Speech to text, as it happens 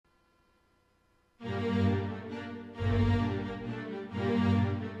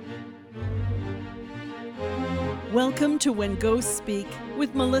Welcome to When Ghosts Speak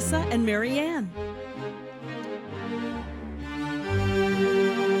with Melissa and Marianne.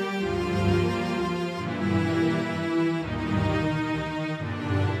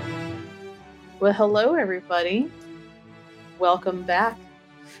 Well, hello, everybody. Welcome back.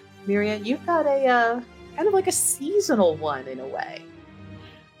 Marianne, you've got a kind of like a seasonal one in a way.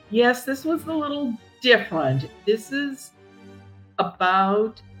 Yes, this was a little different. This is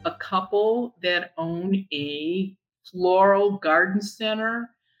about a couple that own a floral garden center.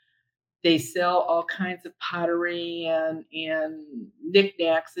 They sell all kinds of pottery and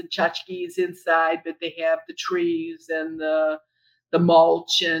knickknacks and tchotchkes inside, but they have the trees and the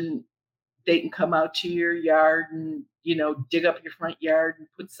mulch, and they can come out to your yard and dig up your front yard and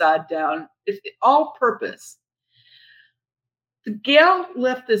put sod down. It's all purpose. The gal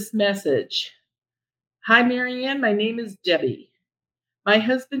left this message. Hi, Marianne. My name is Debbie. My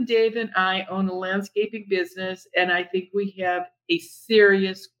husband Dave and I own a landscaping business, and I think we have a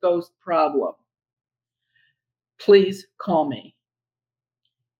serious ghost problem. Please call me.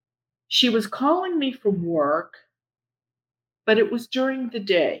 She was calling me from work, but it was during the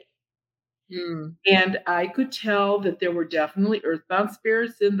day. And I could tell that there were definitely earthbound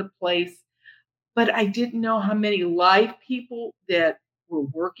spirits in the place, but I didn't know how many live people that were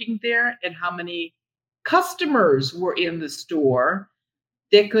working there and how many customers were in the store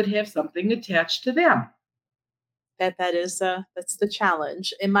that could have something attached to them. That's the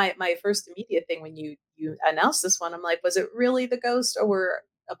challenge. And my first immediate thing when you announced this one, I'm like, was it really the ghost or were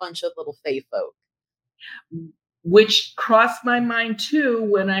a bunch of little fae folk? Which crossed my mind too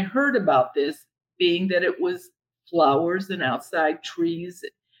when I heard about this, being that it was flowers and outside trees,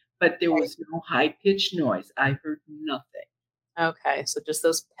 but there was no high-pitched noise. I heard nothing. Okay, so just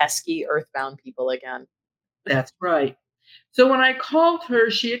those pesky earthbound people again. That's right. So when I called her,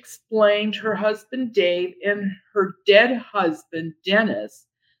 she explained her husband Dave and her dead husband Dennis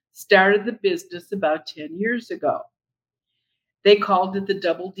started the business about 10 years ago. They called it the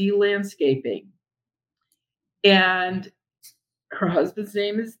Double D Landscaping. And her husband's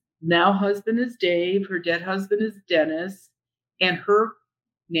name is Dave, her dead husband is Dennis, and her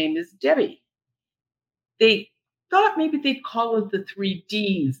name is Debbie. They thought maybe they'd call it the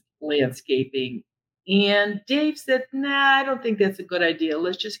 3Ds Landscaping. And Dave said, nah, I don't think that's a good idea.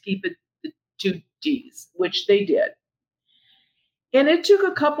 Let's just keep it the 2Ds, which they did. And it took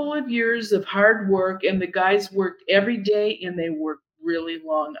a couple of years of hard work, and the guys worked every day, and they worked really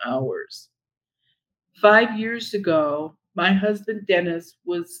long hours. 5 years ago, my husband Dennis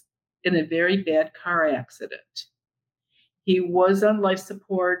was in a very bad car accident. He was on life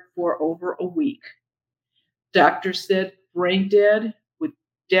support for over a week. Doctor said brain dead. With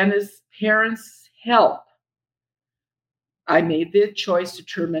Dennis' parents' help, I made the choice to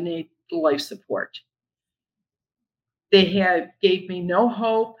terminate the life support. They gave me no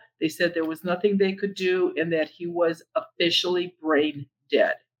hope. They said there was nothing they could do and that he was officially brain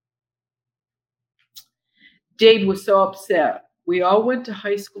dead. Dave was so upset. We all went to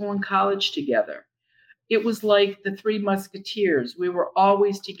high school and college together. It was like the Three Musketeers. We were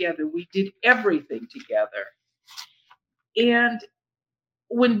always together. We did everything together. And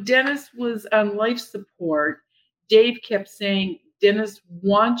when Dennis was on life support, Dave kept saying, Dennis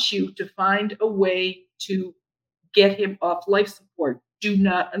wants you to find a way to get him off life support. Do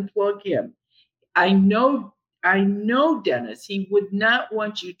not unplug him. I know, Dennis. He would not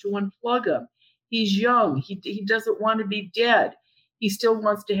want you to unplug him. He's young. He doesn't want to be dead. He still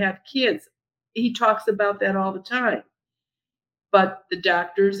wants to have kids. He talks about that all the time. But the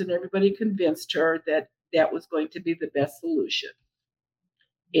doctors and everybody convinced her that that was going to be the best solution.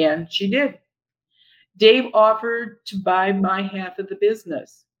 And she did. Dave offered to buy my half of the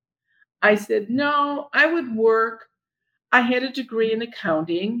business. I said, no, I would work. I had a degree in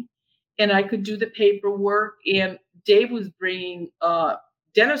accounting and I could do the paperwork. And Dennis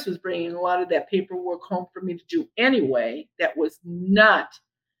was bringing a lot of that paperwork home for me to do anyway. That was not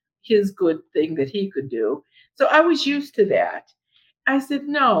his good thing that he could do. So I was used to that. I said,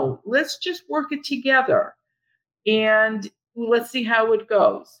 no, let's just work it together and let's see how it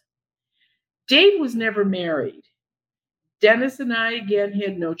goes. Dave was never married. Dennis and I, again,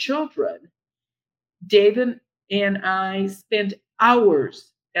 had no children. Dave and I spent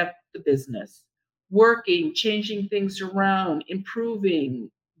hours at the business, working, changing things around, improving,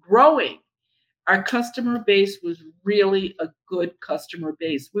 growing. Our customer base was really a good customer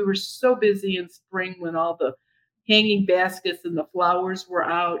base. We were so busy in spring when all the hanging baskets and the flowers were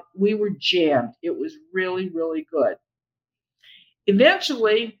out. We were jammed. It was really, really good.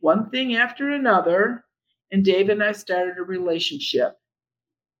 Eventually, one thing after another, and Dave and I started a relationship.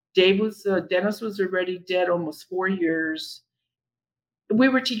 Dennis was already dead almost 4 years. We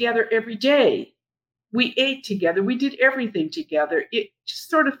were together every day. We ate together. We did everything together. It just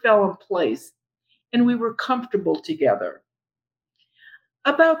sort of fell in place, and we were comfortable together.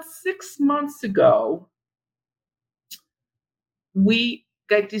 About 6 months ago, we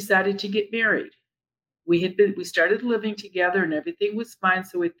decided to get married. We started living together and everything was fine.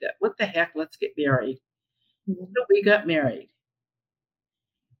 So we thought, what the heck, let's get married. So we got married.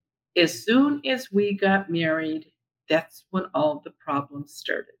 As soon as we got married, that's when all the problems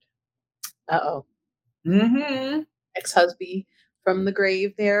started. Uh-oh. Mm-hmm. Ex-husband from the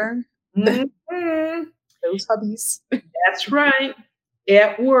grave there. Mm-hmm. Those hubbies. That's right.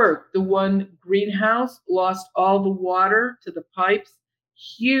 At work, the one greenhouse lost all the water to the pipes.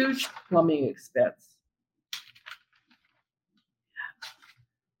 Huge plumbing expense.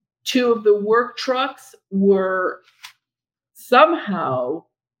 2 of the work trucks were somehow,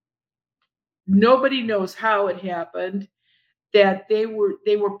 nobody knows how it happened, that they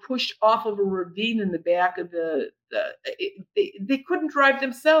were pushed off of a ravine in the back of they couldn't drive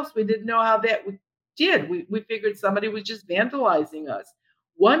themselves. We didn't know how that did. We figured somebody was just vandalizing us.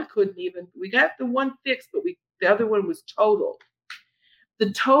 One couldn't even, we got the one fixed, but the other one was totaled.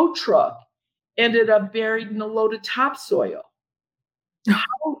 The tow truck ended up buried in a load of topsoil.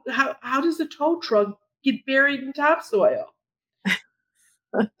 How does a tow truck get buried in topsoil?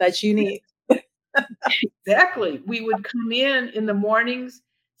 That's unique. Exactly. We would come in the mornings,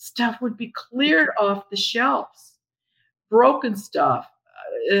 stuff would be cleared off the shelves, broken stuff,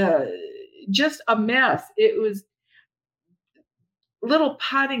 just a mess. It was little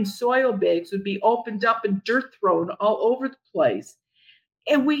potting soil bags would be opened up and dirt thrown all over the place.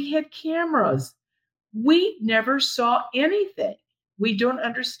 And we had cameras. We never saw anything. We don't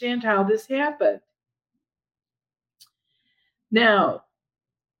understand how this happened. Now,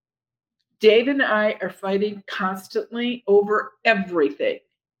 Dave and I are fighting constantly over everything.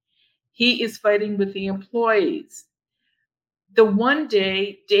 He is fighting with the employees. The one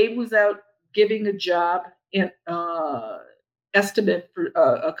day, Dave was out giving a job estimate for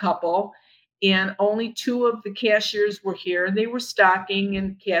a couple, and only 2 of the cashiers were here, and they were stocking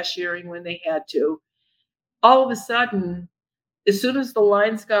and cashiering when they had to. All of a sudden, as soon as the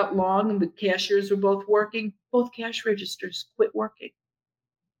lines got long and the cashiers were both working, both cash registers quit working.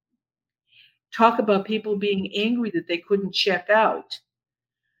 Talk about people being angry that they couldn't check out.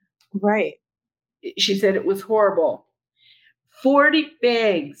 Right. She said it was horrible. 40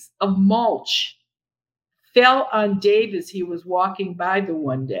 bags of mulch fell on Dave as he was walking by the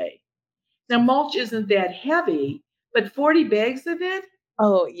one day. Now, mulch isn't that heavy, but 40 bags of it?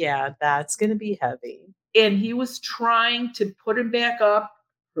 Oh, yeah, that's going to be heavy. And he was trying to put him back up,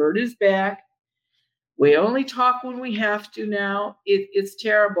 hurt his back. We only talk when we have to now. It's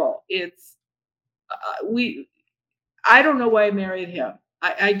terrible. I don't know why I married him.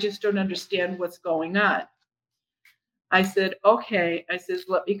 I just don't understand what's going on. I said, okay. I said,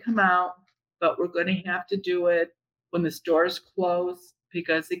 let me come out, but we're going to have to do it when the stores close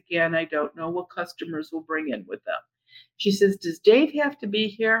because, again, I don't know what customers will bring in with them. She says, does Dave have to be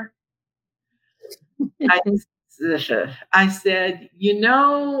here? I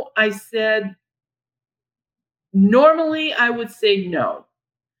said, normally I would say no,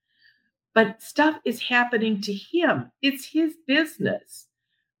 but stuff is happening to him. It's his business.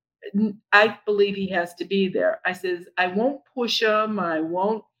 I believe he has to be there. I says, I won't push him. I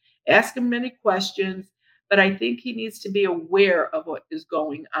won't ask him many questions, but I think he needs to be aware of what is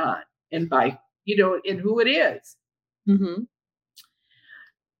going on and and who it is. Mm-hmm.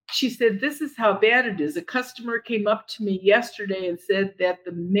 She said, this is how bad it is. A customer came up to me yesterday and said that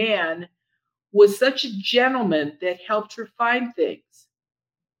the man was such a gentleman that helped her find things.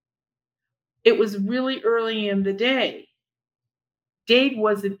 It was really early in the day. Dave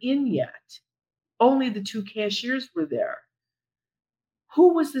wasn't in yet. Only the 2 cashiers were there.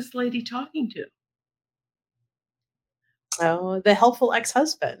 Who was this lady talking to? Oh, the helpful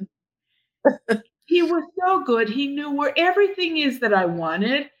ex-husband. He was so good. He knew where everything is that I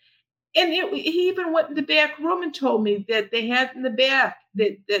wanted. And he even went in the back room and told me that they had in the back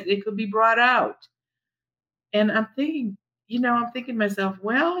that it could be brought out. And I'm thinking to myself,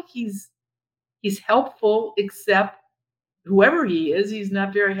 well, he's helpful, except whoever he is, he's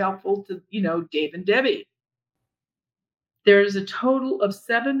not very helpful to, Dave and Debbie. There's a total of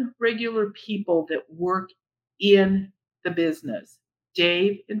 7 regular people that work in the business.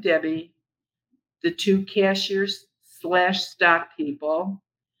 Dave and Debbie, the 2 cashiers / stock people.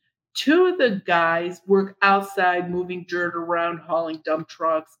 2 of the guys work outside, moving dirt around, hauling dump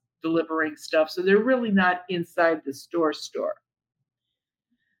trucks, delivering stuff. So they're really not inside the store.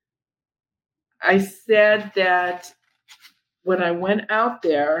 I said that when I went out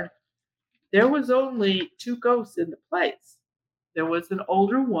there was only 2 ghosts in the place. There was an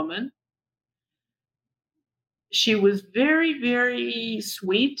older woman. She was very, very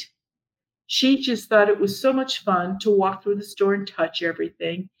sweet. She just thought it was so much fun to walk through the store and touch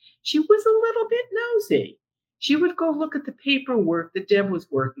everything. She was a little bit nosy. She would go look at the paperwork that Deb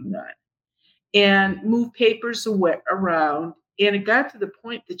was working on and move papers around. And it got to the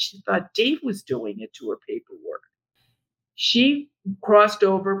point that she thought Dave was doing it to her paperwork. She crossed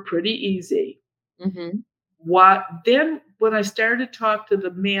over pretty easy. Mm-hmm. Then when I started to talk to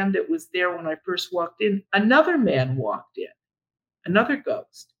the man that was there when I first walked in, another man walked in, another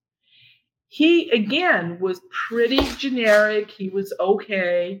ghost. He, again, was pretty generic. He was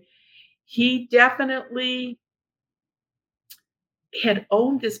okay. He definitely had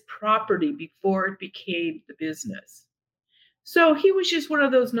owned this property before it became the business. So he was just one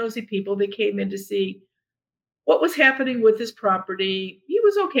of those nosy people that came in to see what was happening with his property. He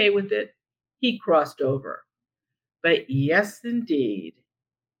was okay with it. He crossed over. But yes, indeed,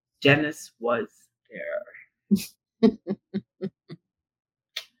 Dennis was there.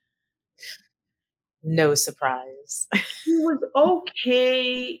 No surprise. He was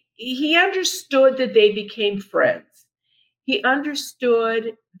okay. He understood that they became friends. He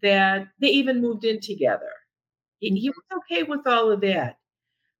understood that they even moved in together. He was okay with all of that.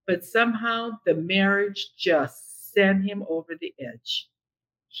 But somehow the marriage just sent him over the edge.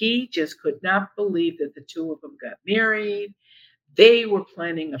 He just could not believe that the two of them got married. They were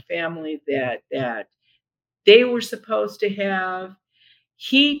planning a family that they were supposed to have.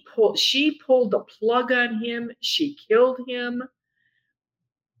 She pulled the plug on him. She killed him.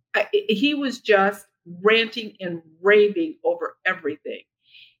 He was just ranting and raving over everything.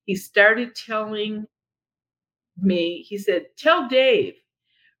 He started telling me, he said, "Tell Dave,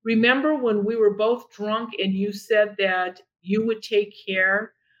 remember when we were both drunk and you said that you would take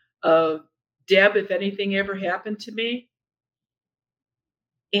care of Deb if anything ever happened to me?"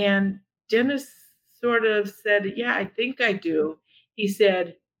 And Dennis sort of said, "Yeah, I think I do." He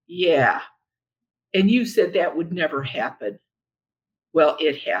said, "Yeah. And you said that would never happen." Well,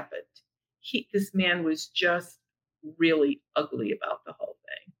 it happened. This man was just really ugly about the whole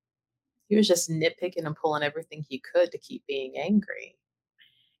thing. He was just nitpicking and pulling everything he could to keep being angry.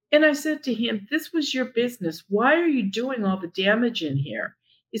 And I said to him, "This was your business. Why are you doing all the damage in here?"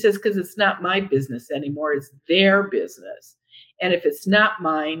 He says, "Because it's not my business anymore. It's their business. And if it's not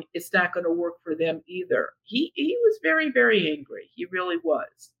mine, it's not going to work for them either." He was very, very angry. He really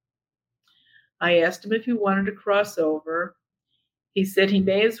was. I asked him if he wanted to cross over. He said he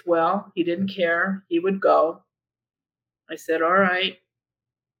may as well. He didn't care. He would go. I said, "All right."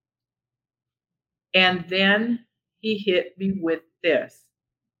 And then he hit me with this,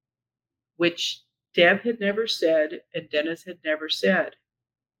 which Deb had never said and Dennis had never said.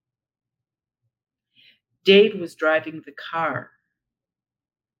 Dave was driving the car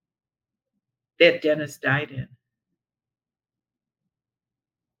that Dennis died in.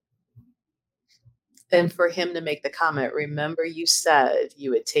 And for him to make the comment, "Remember you said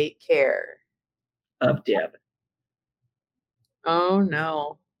you would take care Of Deb. Oh,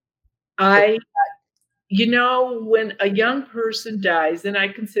 no. When a young person dies, and I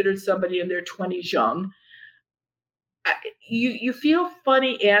considered somebody in their 20s young, you feel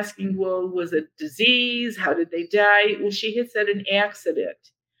funny asking, well, was it disease? How did they die? Well, she had said an accident.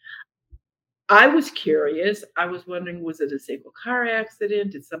 I was curious. I was wondering, was it a single car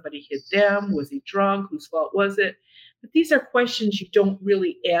accident? Did somebody hit them? Was he drunk? Whose fault was it? But these are questions you don't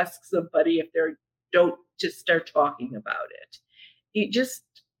really ask somebody if they don't just start talking about it.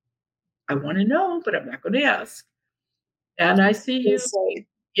 I want to know, but I'm not going to ask. And I see you.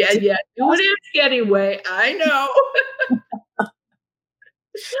 Yeah, you would ask anyway. I know. Tell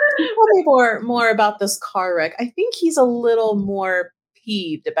me more about this car wreck. I think he's a little more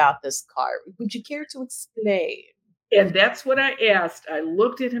peeved about this car. Would you care to explain? And that's what I asked. I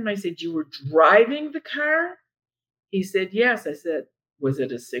looked at him. I said, "You were driving the car?" He said, "Yes." I said, "Was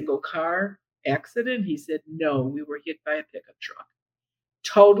it a single car accident?" He said, "No, we were hit by a pickup truck."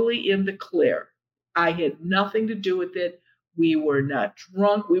 Totally in the clear. I had nothing to do with it. We were not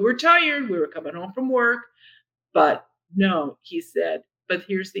drunk. We were tired. We were coming home from work. But no, he said, "But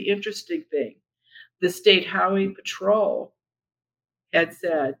here's the interesting thing. The State Highway Patrol had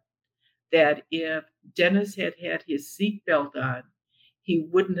said that if Dennis had had his seatbelt on, he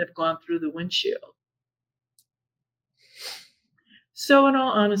wouldn't have gone through the windshield." So in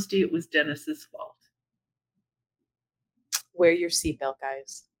all honesty, it was Dennis's fault. Wear your seatbelt,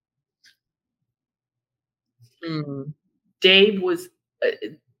 guys. Dave was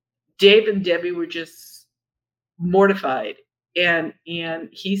Dave and Debbie were just mortified, and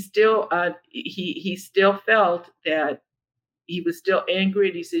he still he still felt that he was still angry,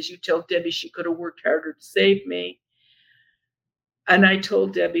 and he says, "You tell Debbie she could have worked harder to save me." And I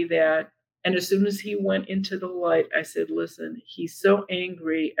told Debbie that. And as soon as he went into the light, I said, "Listen, he's so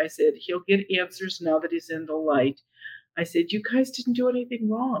angry." I said, "He'll get answers now that he's in the light." I said, "You guys didn't do anything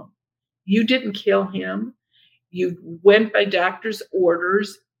wrong. You didn't kill him. You went by doctor's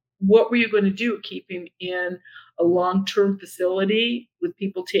orders. What were you going to do? Keep him in a long-term facility with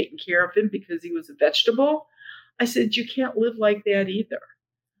people taking care of him because he was a vegetable?" I said, "You can't live like that either."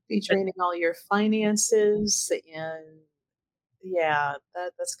 Be draining all your finances, and yeah,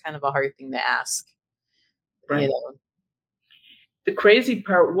 that's kind of a hard thing to ask, you Right. know. The crazy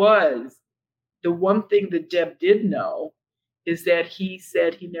part was the one thing that Deb did know is that he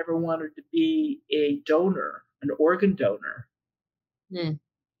said he never wanted to be a donor, an organ donor. Hmm.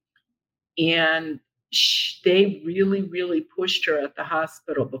 And they really, really pushed her at the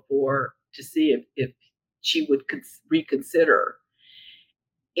hospital before to see if she would reconsider.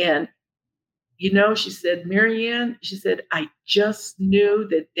 And, she said, "Marianne," she said, "I just knew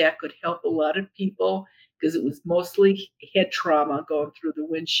that that could help a lot of people because it was mostly head trauma going through the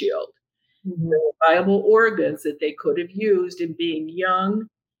windshield. There Mhm. were viable organs that they could have used, and being young,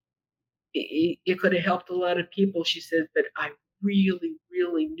 it could have helped a lot of people." She said, "But I really,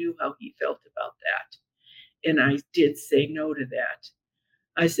 really knew how he felt about that. And I did say no to that."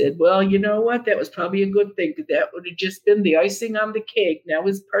 I said, "Well, you know what? That was probably a good thing because that would have just been the icing on the cake. Now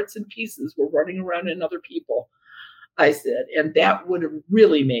his parts and pieces were running around in other people." I said, "And that would have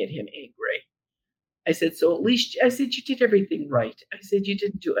really made him angry." I said, "So at least," I said, "you did everything right." I said, "You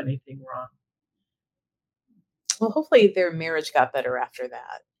didn't do anything wrong." Well, hopefully their marriage got better after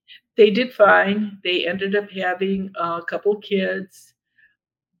that. They did fine. They ended up having a couple kids.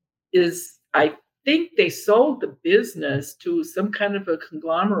 I think they sold the business to some kind of a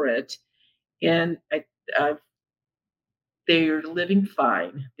conglomerate, and I they're living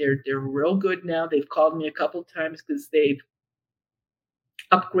fine. They're real good now. They've called me a couple times because they've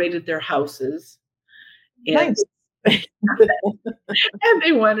upgraded their houses, and Nice. and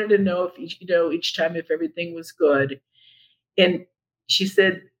they wanted to know if each time if everything was good. And she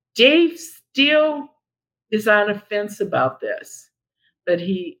said, "Dave still is on a fence about this." But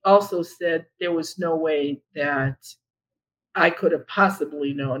he also said there was no way that I could have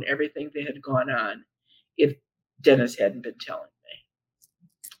possibly known everything that had gone on if Dennis hadn't been telling me.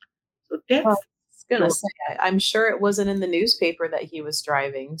 So Well, that's I was gonna story. say, I'm sure it wasn't in the newspaper that he was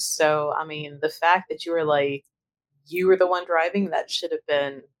driving. So, I mean, the fact that you were like, you were the one driving, that should have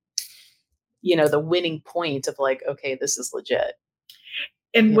been, the winning point of like, okay, this is legit.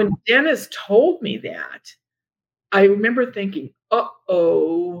 And You when Dennis told me that, I remember thinking,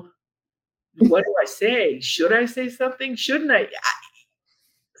 "Uh-oh, what do I say? Should I say something? Shouldn't I?"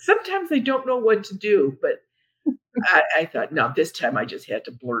 Sometimes I don't know what to do, but I thought, "No, this time I just had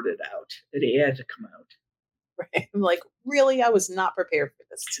to blurt it out. It had to come out." right? I'm like, really? I was not prepared for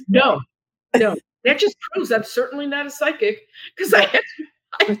this today. No, no. That just proves I'm certainly not a psychic because I Well, had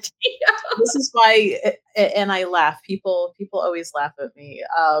no idea. this is why, and I laugh. People always laugh at me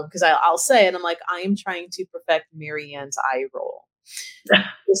because I'll say it. I'm like, I am trying to perfect Marianne's eye roll.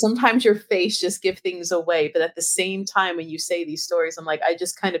 Sometimes your face just give things away, but at the same time, when you say these stories, I'm like, I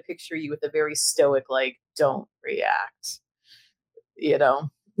just kind of picture you with a very stoic, like, don't react. You know,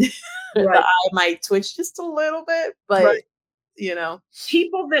 the Right, eye might twitch just a little bit, but right. you know,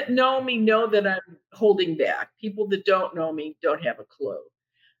 People that know me know that I'm holding back. People that don't know me don't have a clue.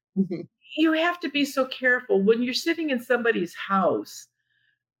 Mhm. You have to be so careful when you're sitting in somebody's house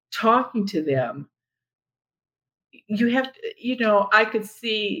talking to them. You have to, I could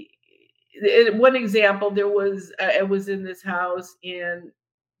see one example. I was in this house, and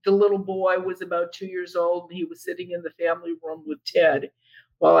the little boy was about 2 years old, and he was sitting in the family room with Ted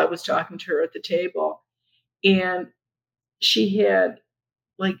while I was talking to her at the table. And she had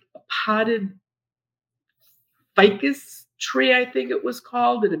like a potted ficus tree, I think it was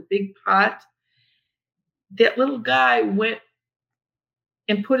called, in a big pot. That little guy went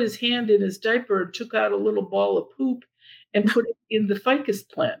and put his hand in his diaper and took out a little ball of poop and put it in the ficus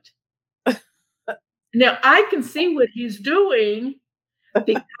plant. Now I can see what he's doing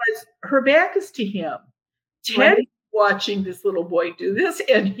because her back is to him. Ted is Right? watching this little boy do this,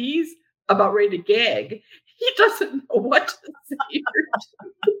 and he's about ready to gag. He doesn't know what to say or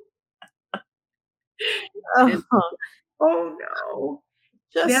do. Uh-huh. Oh no.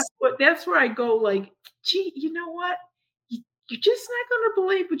 Just That's where I go like, "Gee, you know what? You're just not gonna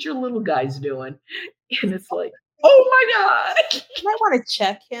believe what your little guy's doing." And it's like, Oh my God. You might want to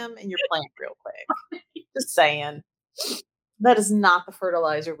check him in your plant real quick. Just saying. That is not the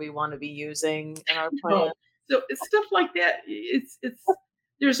fertilizer we want to be using in our plant. No. So it's stuff like that. It's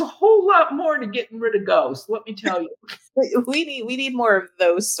there's a whole lot more to getting rid of ghosts. Let me tell you. We need more of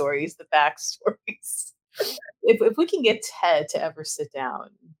those stories, the backstories. If we can get Ted to ever sit down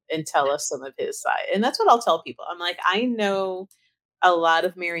and tell us some of his side, and that's what I'll tell people. I'm like, I know a lot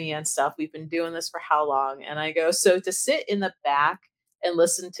of Marianne stuff. We've been doing this for how long? And I go, so to sit in the back and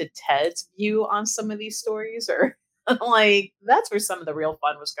listen to Ted's view on some of these stories, or like that's where some of the real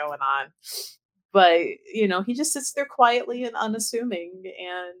fun was going on. But he just sits there quietly and unassuming,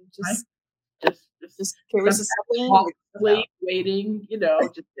 and just carries the stuff in. Waiting,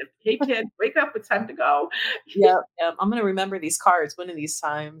 just hey Ted, wake up! It's time to go. Yeah, I'm gonna remember these cards one of these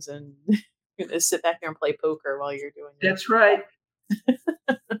times, and gonna sit back there and play poker while you're doing that. That's right.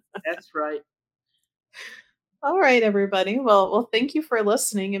 That's right. All right, everybody. Well, thank you for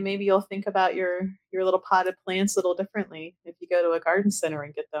listening, and maybe you'll think about your little potted plants a little differently if you go to a garden center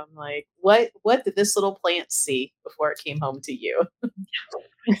and get them. Like, what did this little plant see before it came home to you?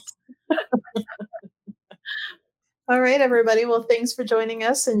 All right, everybody. Well, thanks for joining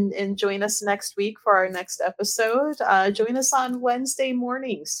us, and join us next week for our next episode. Join us on Wednesday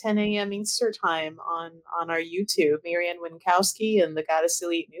mornings, 10 a.m. Eastern time on our YouTube, Marianne Winkowski and the Goddess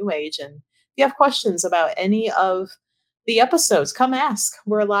Elite New Age. And if you have questions about any of the episodes, come ask.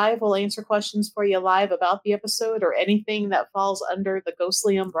 We're live. We'll answer questions for you live about the episode or anything that falls under the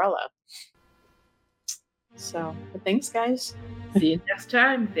ghostly umbrella. So, thanks, guys. See you next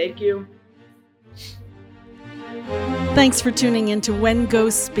time. Thank you. Thanks for tuning in to When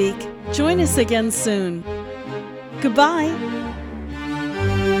Ghosts Speak. Join us again soon. Goodbye.